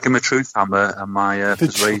 I'll take him a truth hammer and my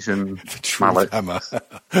persuasion mallet. Hammer.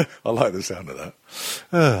 I like the sound of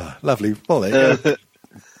that. Lovely. Well, there you go.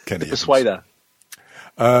 Kenny the persuader.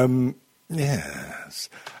 Yes.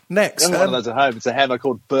 Next. One of those at home. It's a hammer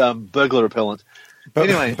called burglar repellent.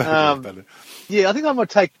 Anyway, yeah, I think I might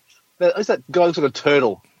take that guy looks like a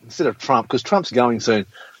turtle instead of Trump, because Trump's going soon.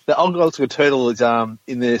 That old guy looks like a turtle is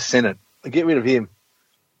in the Senate. Get rid of him.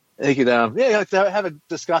 He could have a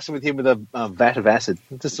discussion with him with a vat of acid.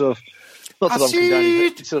 Just sort of not that I'm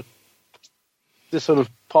condoning, just sort of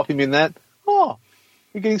pop him in that. Oh,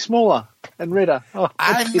 you're getting smaller and redder. Oh,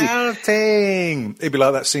 I'm melting. It'd be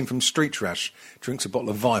like that scene from Street Trash. Drinks a bottle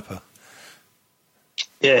of Viper.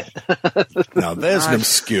 Yeah. Now there's an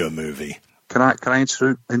obscure movie. Can I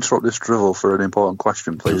interrupt this drivel for an important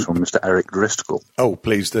question, please, from Mr. Eric Driscoll? Oh,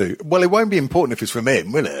 please do. Well, it won't be important if it's from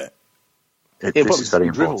him, will it? This is very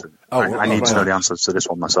important. I need to know the answers to this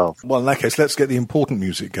one myself. Well, in that case, let's get the important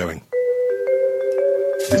music going.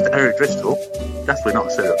 Mr. Eric Driscoll, definitely not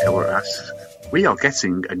a serial killer, asks, we are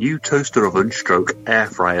getting a new toaster oven stroke air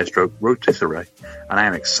fryer stroke rotisserie, and I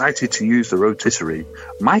am excited to use the rotisserie.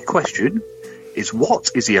 My question is,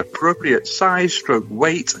 what is the appropriate size stroke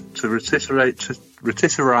weight to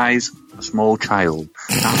rotisserize a small child?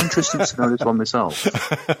 I'm interested to know this one myself.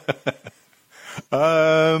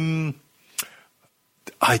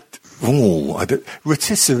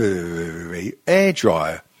 Rotisserie air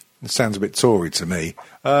dryer. It sounds a bit Tory to me.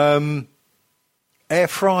 Air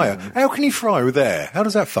fryer. How can you fry with air? How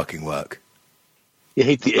does that fucking work? You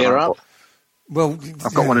heat the air up. Well,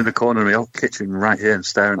 I've got one in the corner of my old kitchen right here and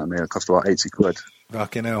staring at me. It cost about 80 quid.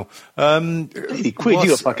 Fucking hell. 80 quid,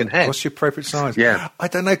 you got fucking head. What's your appropriate size? Yeah. I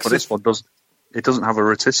don't know. But this one doesn't have a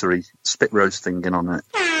rotisserie spit roast thing in on it.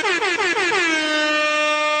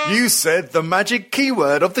 You said the magic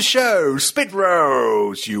keyword of the show, spit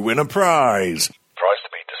roast. You win a prize. Prize to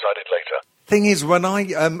be decided later. Thing is, when I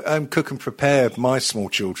cook and prepare my small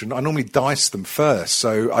children, I normally dice them first,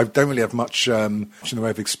 so I don't really have much in the way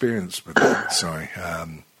of experience with that. Sorry.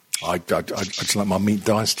 I just like my meat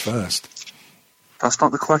diced first. That's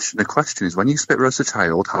not the question. The question is, when you spit roast a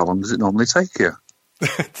child, how long does it normally take you?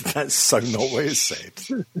 That's so not what it said.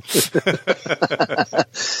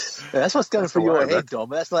 That's what's going through your head, Dom.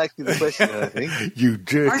 That's not actually the question, I think. You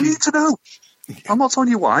dirty... I need to know. I'm not telling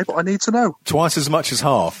you why, but I need to know. Twice as much as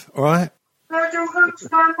half, all right?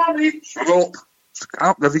 Well,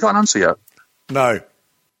 have you got an answer yet? No.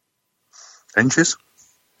 Inches?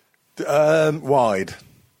 Wide.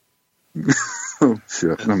 Oh,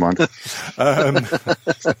 shit, never mind.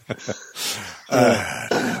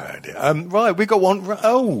 Right, we got one.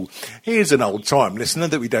 Oh, here's an old-time listener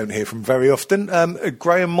that we don't hear from very often.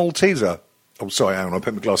 Graham Malteser. Oh, sorry, hang on, I'll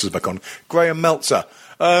put my glasses back on. Graham Meltzer.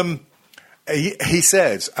 He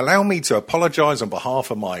says, allow me to apologise on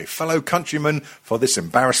behalf of my fellow countrymen for this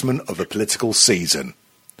embarrassment of the political season.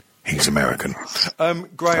 He's American.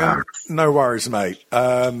 Graham, no worries, mate.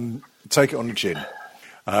 Take it on the chin.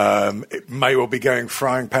 It may well be going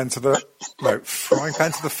frying pan to the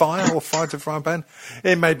fire, or fire to frying pan.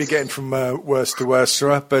 It may be getting from worse to worse,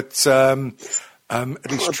 but at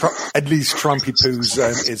least Trumpy Poos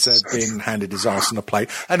is being handed his arse on a plate.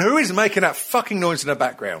 And who is making that fucking noise in the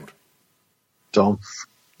background? Dom.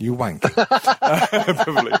 You wank.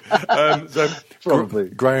 Probably. Probably.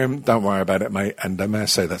 Graham, don't worry about it, mate. And may I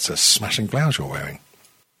say that's a smashing blouse you're wearing.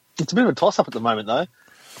 It's a bit of a toss-up at the moment, though.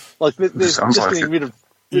 Like, there's just getting rid of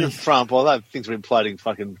Trump, although things are imploding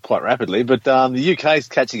fucking quite rapidly. But the UK's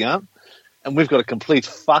catching up, and we've got a complete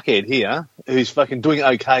fuckhead here who's fucking doing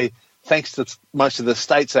okay thanks to most of the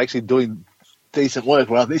states actually doing decent work.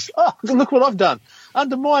 Well, look what I've done.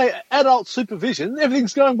 Under my adult supervision,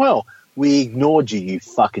 everything's going well. We ignored you, you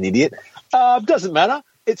fucking idiot. Doesn't matter.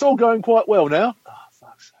 It's all going quite well now. Oh,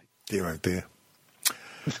 fuck's sake. Dear, oh dear.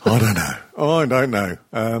 I don't know.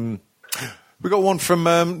 We got one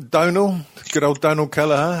from Donal, good old Donal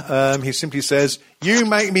Kelleher. He simply says, "You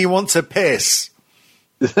make me want to piss."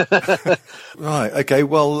 Right, okay,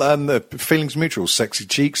 well, feelings mutual, sexy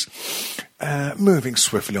cheeks. Moving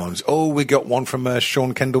swiftly on. Oh, we got one from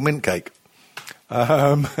Sean Kendall Mintcake.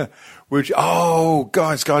 Guys,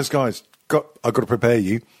 I've got to prepare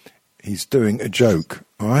you. He's doing a joke,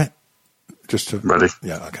 all right? Ready?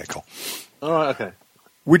 Yeah, okay, cool. All right, okay.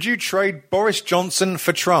 Would you trade Boris Johnson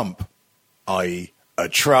for Trump? I.e., a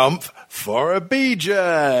Trump for a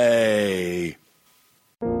BJ.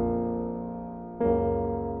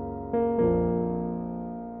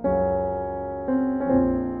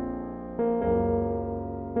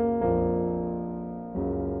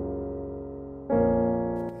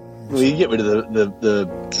 Well, you get rid of the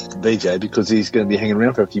BJ because he's going to be hanging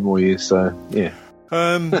around for a few more years, so, yeah.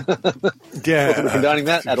 Yeah. Not condoning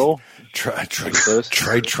that at all. Trade Trump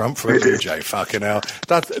for a BJ, fucking hell.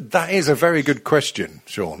 That is a very good question,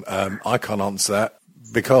 Sean. I can't answer that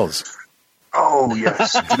because... Oh,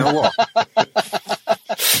 yes. You know what?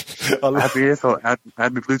 I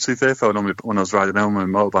had my Bluetooth earphone on when I was riding home on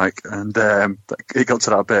my motorbike, and it got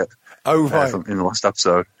to that bit. Oh, right. In the last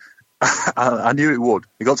episode. I knew it would.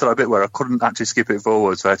 It got to that bit where I couldn't actually skip it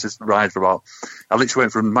forward, so I had to ride for about... I literally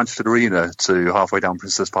went from Manchester Arena to halfway down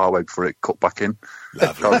Princess Parkway before it cut back in.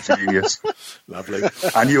 Lovely. That was genius. Lovely.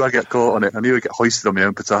 I knew I'd get caught on it. I knew I'd get hoisted on my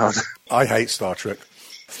own petard. I hate Star Trek.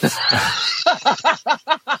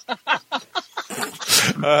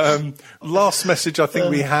 Last message I think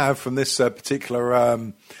we have from this particular...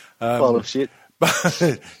 pile of shit.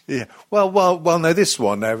 Yeah. Well. No. This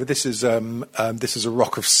one. This is a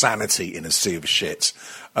rock of sanity in a sea of shit.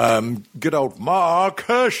 Good old Mark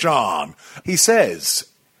Hershon. He says,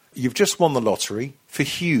 "You've just won the lottery for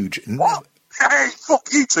huge." What? Hey, fuck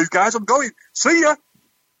you two guys! I'm going. See ya.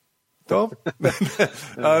 Dom?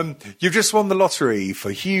 You've just won the lottery for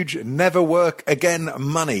huge never work again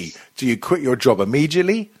money. Do you quit your job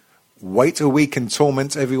immediately? Wait a week and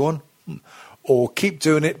torment everyone? Or keep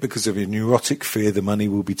doing it because of your neurotic fear the money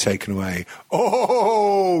will be taken away?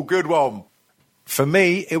 Oh, good one. For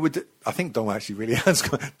me, it would... I think Dom actually really has...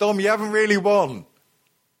 Dom, you haven't really won.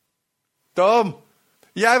 Dom,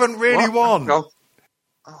 you haven't really won. Oh,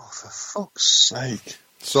 for fuck's sake.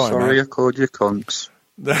 Sorry, I called you cunts.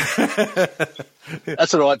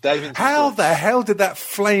 That's all right, David. How the hell did that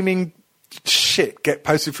flaming shit get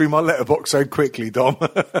posted through my letterbox so quickly, Dom?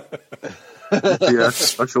 Yeah,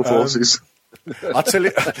 special forces. I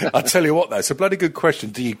tell you what, though, it's a bloody good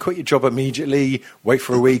question. Do you quit your job immediately, wait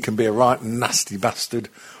for a week and be a right nasty bastard,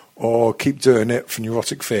 or keep doing it for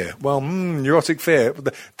neurotic fear? Well, neurotic fear,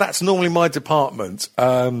 that's normally my department.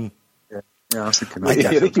 Yeah, I was thinking that.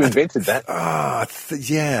 I think you invented that.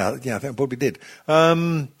 Yeah, I think I probably did.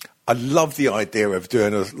 I love the idea of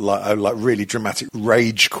doing a really dramatic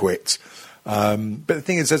rage quit. But the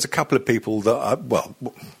thing is, there's a couple of people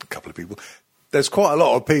there's quite a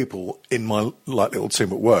lot of people in my little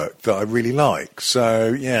team at work that I really like.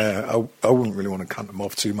 So, yeah, I wouldn't really want to cut them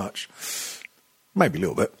off too much. Maybe a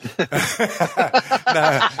little bit. No,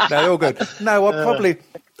 they're all good. No,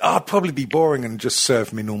 I'd probably be boring and just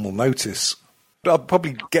serve me normal notice. I'll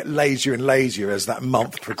probably get lazier and lazier as that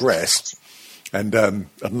month progressed. And, I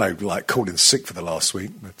don't know, like calling sick for the last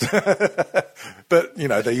week. But, you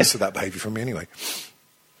know, they're used to that behaviour from me anyway.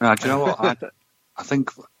 Do you know what? I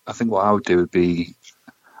think what I would do would be,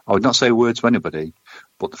 I would not say a word to anybody,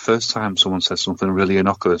 but the first time someone says something really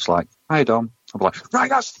innocuous like, "Hi, Dom," I'd be like, "Right,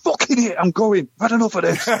 that's fucking it, I'm going. I've had enough of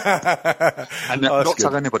this." And not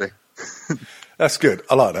tell anybody. That's good.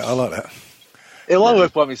 I like that. Yeah, well, I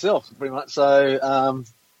work by myself, pretty much. So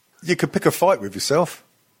you could pick a fight with yourself.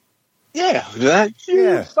 Yeah, I do that.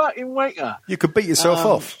 You fucking wanker. You could beat yourself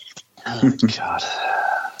off. Oh, God.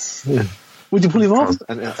 Would you pull him off?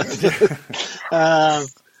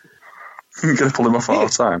 You're going to pull him off all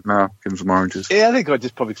the time. No, give him some oranges. Yeah, I think I'd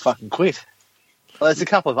just probably fucking quit. Well, there's a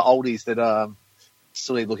couple of oldies that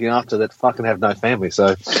still need looking after that fucking have no family, so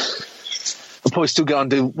I'll probably still go and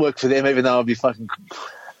do work for them, even though I'll be fucking...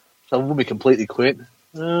 So I wouldn't be completely quit.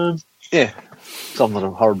 Yeah. So I'm not a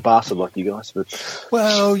horrid bastard like you guys, but...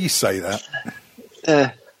 Well, you say that.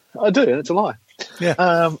 I do, and it's a lie. Yeah.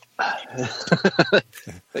 But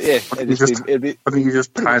yeah, it'd be... I think you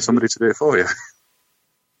just hire somebody to do it for you.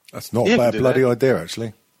 That's not a bad bloody idea,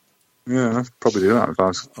 actually. Yeah, I'd probably do that if I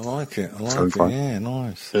was... I like it. Yeah,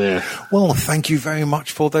 nice. Yeah. Well, thank you very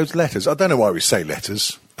much for those letters. I don't know why we say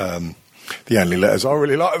letters. The only letters I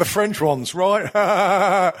really like are the French ones, right?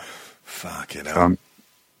 Fucking hell.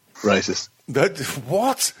 Racist.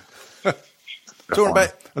 What?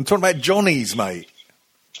 I'm talking about Johnny's, mate.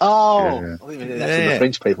 Oh, yeah. I think that's the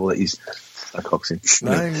French people that use coxing.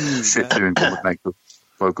 No. Shit doing to make the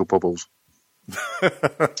local bubbles.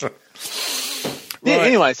 Yeah,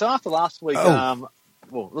 anyway, so after last week, it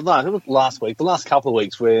was last week, the last couple of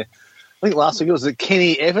weeks where, I think last week it was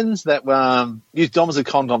Kenny Evans that used Dom as a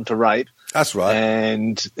condom to rape. That's right.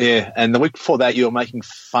 And the week before that you were making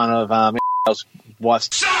fun of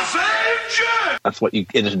wife's... That's what you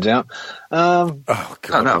edited out. Oh,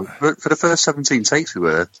 God. No, for the first 17 takes we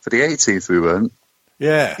were. For the 18th we weren't.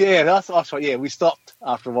 Yeah. Yeah, that's right. Yeah, we stopped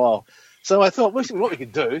after a while. So I thought, what we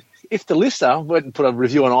could do, if the listener went and put a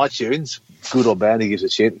review on iTunes, good or bad, he gives a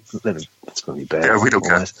shit, then it's going to be bad. Yeah, we don't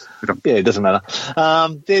care. Yeah, it doesn't matter.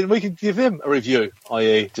 Then we could give them a review,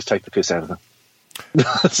 i.e. just take the piss out of them.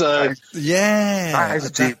 So yeah. That is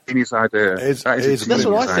a genius idea. That's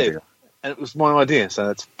what I said. And it was my idea, so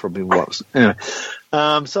that's probably what it was. Anyway,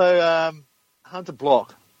 Hunter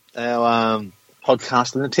Block, our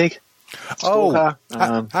podcast lunatic. Oh,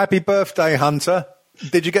 happy birthday, Hunter.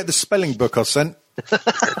 Did you get the spelling book I sent?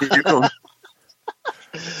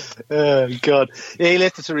 Oh, God. Yeah, he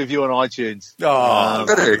left us a review on iTunes. Oh,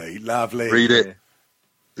 lovely. Read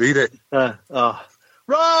it.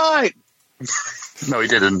 Right! No, he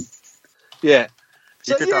didn't. Yeah.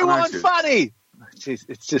 So you weren't funny! Jeez,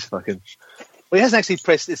 it's just fucking... Well, he hasn't actually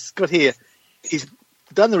pressed... It's got here. He's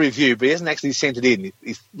done the review, but he hasn't actually sent it in.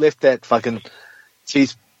 He's left that fucking...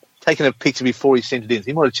 He's taken a picture before he sent it in.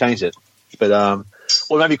 He might have changed it. But,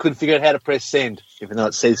 or maybe he couldn't figure out how to press send, even though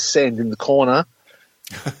it says send in the corner.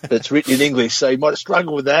 But it's written in English, so he might have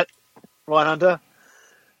struggled with that. Right, Hunter?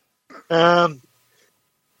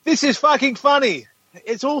 This is fucking funny.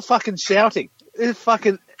 It's all fucking shouting. It's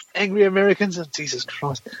fucking angry Americans. Oh, Jesus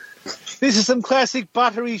Christ. This is some classic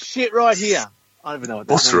buttery shit right here. I don't even know what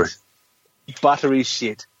that means. Buttery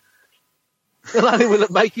shit. Not only will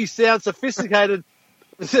it make you sound sophisticated...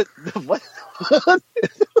 What?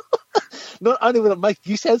 Not only will it make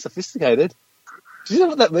you sound sophisticated... Do you know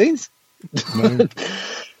what that means? No.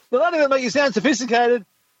 Not only will it make you sound sophisticated,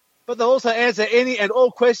 but they'll also answer any and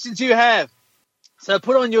all questions you have. So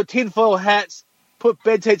put on your tinfoil hats, put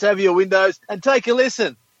bed sheets over your windows, and take a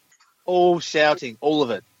listen. All shouting, all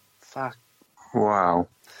of it. Fuck. Wow.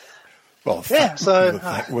 Well, yeah. So,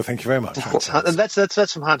 thank you very much.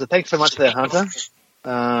 That's from Hunter. Thanks very much for that, Hunter.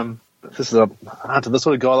 This is Hunter, the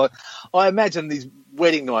sort of guy. I imagine these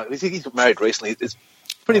wedding night. I think he's got married recently. It's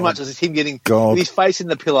pretty much as him getting with his face in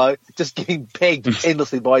the pillow, just getting pegged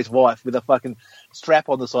endlessly by his wife with a fucking strap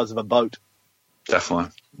on the size of a boat.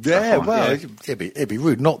 Definitely. Yeah. Well, it'd be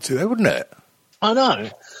rude not to, though, wouldn't it? I know.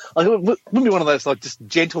 Like, it wouldn't be one of those like just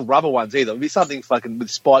gentle rubber ones either. It'd be something fucking with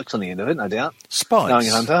spikes on the end of it, no doubt. Spikes? Knowing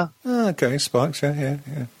a Hunter. Oh, okay, spikes, yeah.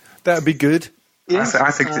 That'd be good. Yeah. I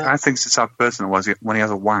think it's the type of person when he has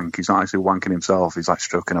a wank, he's not actually wanking himself. He's like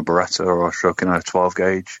stroking a Beretta or stroking a 12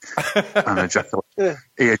 gauge, and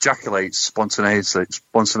he ejaculates spontaneously.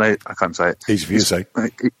 I can't say it. Easy for you to say.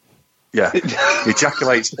 Yeah, he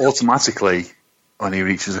ejaculates automatically when he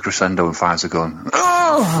reaches a crescendo and fires a gun.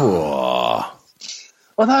 Oh.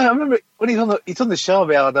 Well, no, I remember when he's on the show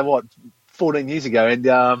about 14 years ago, and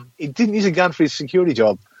he didn't use a gun for his security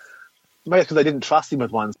job. Maybe because they didn't trust him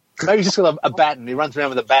with one. Maybe he's just got a baton. He runs around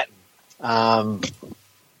with a baton.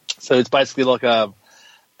 So it's basically like a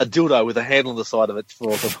dildo with a handle on the side of it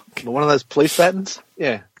for one of those police batons.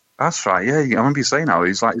 Yeah. That's right, yeah. I remember you saying how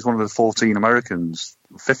he's one of the 15 Americans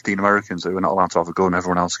who are not allowed to have a gun.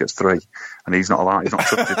 Everyone else gets 3. And he's not allowed, he's not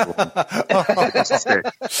trusted for one. He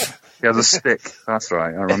has a stick. That's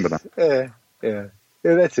right, I remember that. Yeah,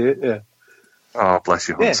 that's it, yeah. Oh, bless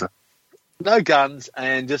you, Hunter. Yeah. No guns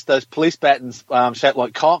and just those police batons shaped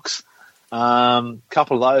like cocks.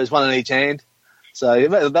 Couple of those, one in each hand. So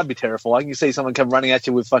that'd be terrifying. You see someone come running at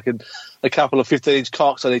you with fucking a couple of 15-inch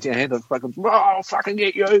cocks on each hand and fucking, I'll fucking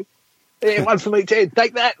get you. Yeah, one from each hand.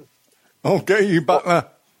 Take that. I'll get you, butler.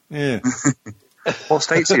 Yeah. What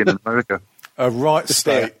state's he in America? A right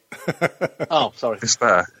state. Oh, sorry.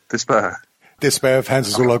 Despair. Despair of hands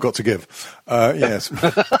is all I've got to give. Yes.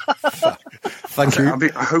 Thank you.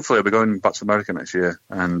 Hopefully I'll be going back to America next year.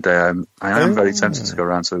 And I am very tempted to go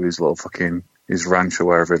around to his little his ranch or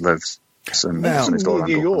wherever he lives. Now,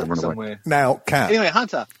 New York somewhere. Now, Kat. Anyway,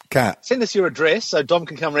 Hunter. Kat. Send us your address so Dom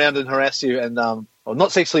can come around and harass you and or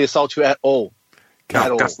not sexually assault you at all.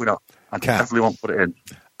 Kat, definitely not. I definitely won't put it in.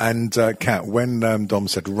 And, Kat, when Dom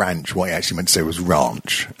said ranch, what he actually meant to say was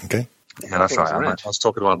ranch, okay? Yeah, that's right. I was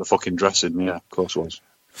talking about the fucking dressing. Yeah, of course it was.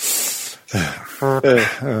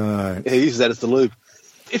 He uses that as the lube.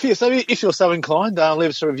 If you're so inclined,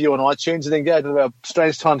 leave us a review on iTunes and then go to our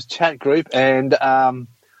Strange Times chat group and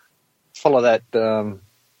follow that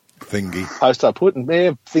thingy post I put and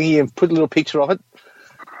put a little picture of it.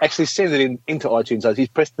 Actually, send it into iTunes. So you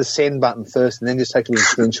press the send button first, and then just take a little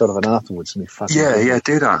screenshot of it afterwards. And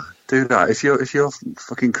do that. If you're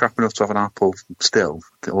fucking crap enough to have an Apple still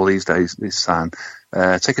all these days, this time,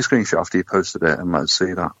 take a screenshot after you posted it and let us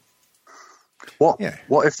see that. What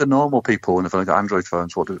if the normal people, and if they've got Android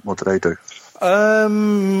phones, what do they do?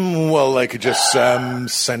 Well, they could just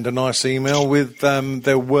send a nice email with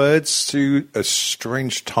their words to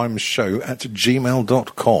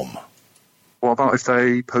strangetimeshow@gmail.com. What about if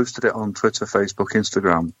they posted it on Twitter, Facebook,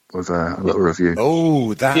 Instagram with a little review?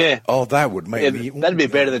 Oh, that would make me... That'd be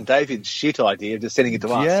better than David's shit idea of just sending it to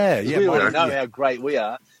us. Yeah. We already know how great we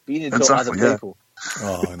are, but you need to talk to other people.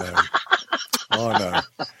 Oh, I know.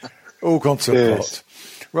 All gone to pot.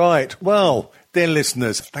 Right, well, dear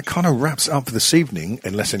listeners, that kind of wraps it up for this evening,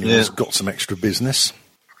 unless anyone's got some extra business.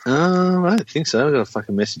 I don't think so. I've got a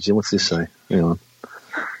fucking message in. What's this say? Hang on.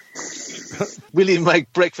 Will you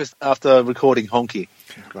make breakfast after recording Honky?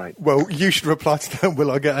 Great. Well, you should reply to that. Will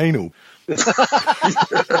I get anal? It's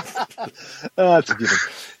a given.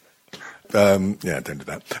 Don't do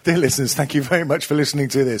that. Dear listeners, thank you very much for listening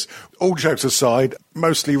to this. All jokes aside,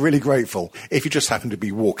 mostly really grateful. If you just happen to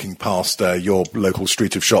be walking past your local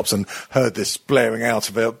street of shops and heard this blaring out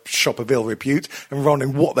of a shop of ill repute and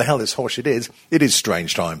wondering what the hell this horseshit is, it is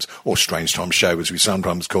Strange Times, or Strange Times Show as we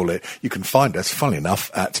sometimes call it. You can find us, funnily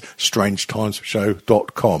enough, at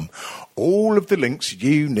strangetimesshow.com. All of the links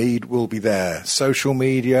you need will be there. Social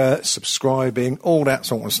media, subscribing, all that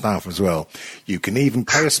sort of stuff as well. You can even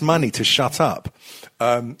pay us money to shut up.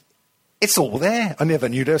 It's all there. I never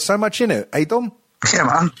knew there was so much in it. Hey, Dom? Yeah,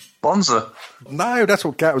 man. Bonza. No, that's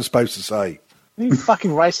what Kat was supposed to say. You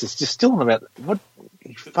fucking racist. Just still on about... What?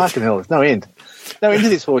 Fucking hell, there's no end. No end to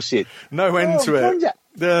this horse shit. No end to it.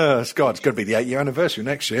 It's going to be the 8-year anniversary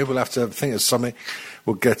next year. We'll have to think of something.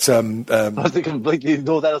 We'll get... I think completely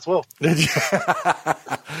ignore that as well.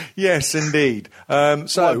 Yes, indeed.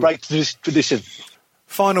 So break tradition.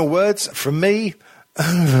 Final words from me.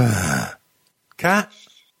 Kat?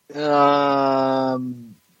 Go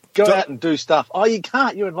out and do stuff. Oh, you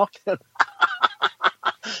can't. You're in lockdown.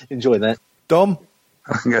 Enjoy that. Dom?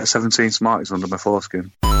 I can get 17 Smarties under my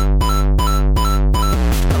foreskin.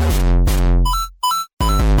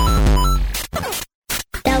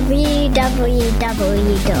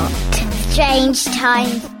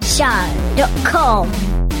 www.strangetimeshow.com.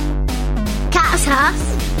 Catch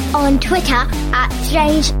us on Twitter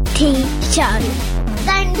 @StrangeTShow.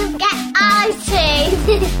 Don't forget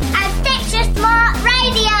iTunes and Stitcher Smart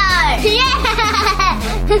Radio.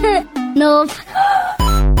 Yeah! North